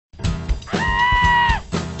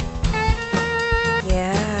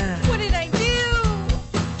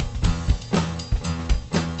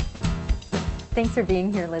Thanks for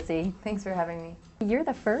being here, Lizzie. Thanks for having me. You're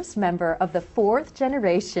the first member of the fourth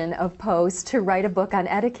generation of Post to write a book on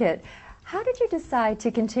etiquette. How did you decide to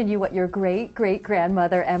continue what your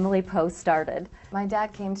great-great-grandmother Emily Post started? My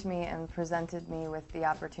dad came to me and presented me with the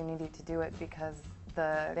opportunity to do it because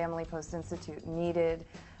the Emily Post Institute needed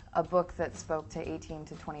a book that spoke to 18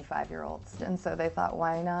 to 25-year-olds. And so they thought,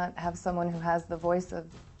 why not have someone who has the voice of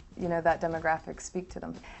that demographic speak to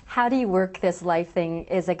them. How do you work this life thing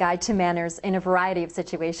as a guide to manners in a variety of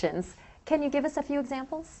situations? Can you give us a few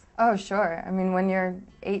examples? Oh, sure. I mean, when you're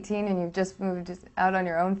 18 and you've just moved out on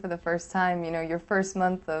your own for the first time, your first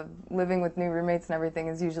month of living with new roommates and everything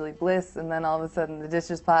is usually bliss, and then all of a sudden the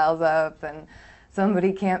dishes piles up and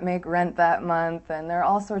somebody can't make rent that month, and there are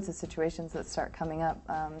all sorts of situations that start coming up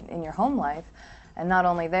in your home life. And not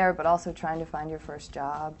only there, but also trying to find your first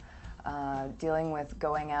job, dealing with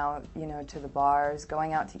going out, to the bars,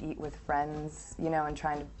 going out to eat with friends, and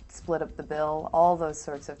trying to split up the bill. All those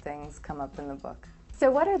sorts of things come up in the book. So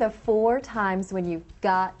what are the 4 times when you've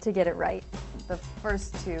got to get it right? The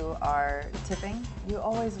first 2 are tipping. You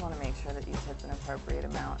always want to make sure that you tip an appropriate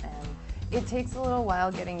amount, and it takes a little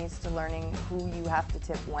while getting used to learning who you have to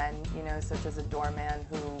tip when, such as a doorman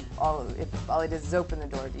who, if all he does is open the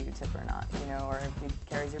door, do you tip or not, or if he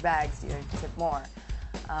carries your bags, do you tip more?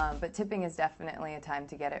 But tipping is definitely a time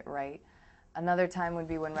to get it right. Another time would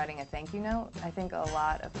be when writing a thank you note. I think a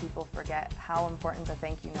lot of people forget how important the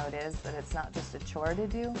thank you note is, that it's not just a chore to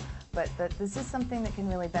do, but that this is something that can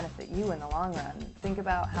really benefit you in the long run. Think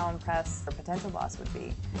about how impressed a potential boss would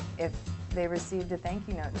be if they received a thank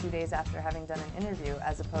you note 2 days after having done an interview,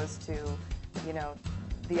 as opposed to,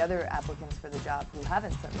 the other applicants for the job who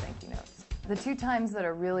haven't sent thank you notes. The 2 times that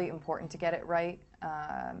are really important to get it right,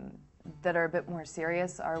 that are a bit more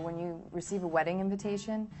serious, are when you receive a wedding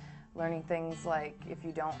invitation. Learning things like if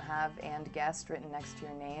you don't have "and guest" written next to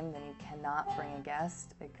your name, then you cannot bring a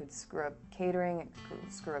guest. It could screw up catering, it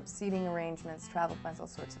could screw up seating arrangements, travel plans, all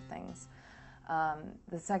sorts of things.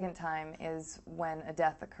 The second time is when a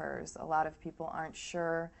death occurs. A lot of people aren't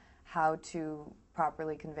sure how to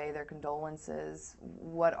properly convey their condolences,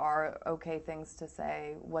 what are okay things to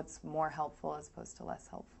say, what's more helpful as opposed to less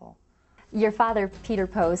helpful. Your father, Peter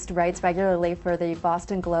Post, writes regularly for the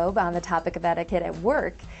Boston Globe on the topic of etiquette at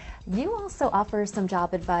work. You also offer some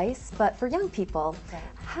job advice, but for young people. Right.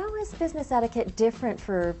 How is business etiquette different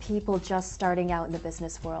for people just starting out in the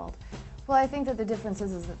business world? Well, I think that the difference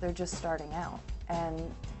is that they're just starting out. And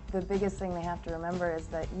the biggest thing they have to remember is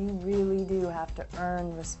that you really do have to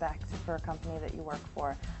earn respect for a company that you work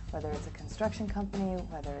for, whether it's a construction company,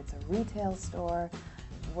 whether it's a retail store,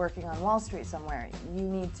 working on Wall Street somewhere. You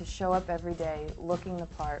need to show up every day looking the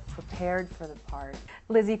part, prepared for the part.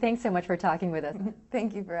 Lizzie, thanks so much for talking with us.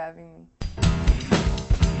 Thank you for having me.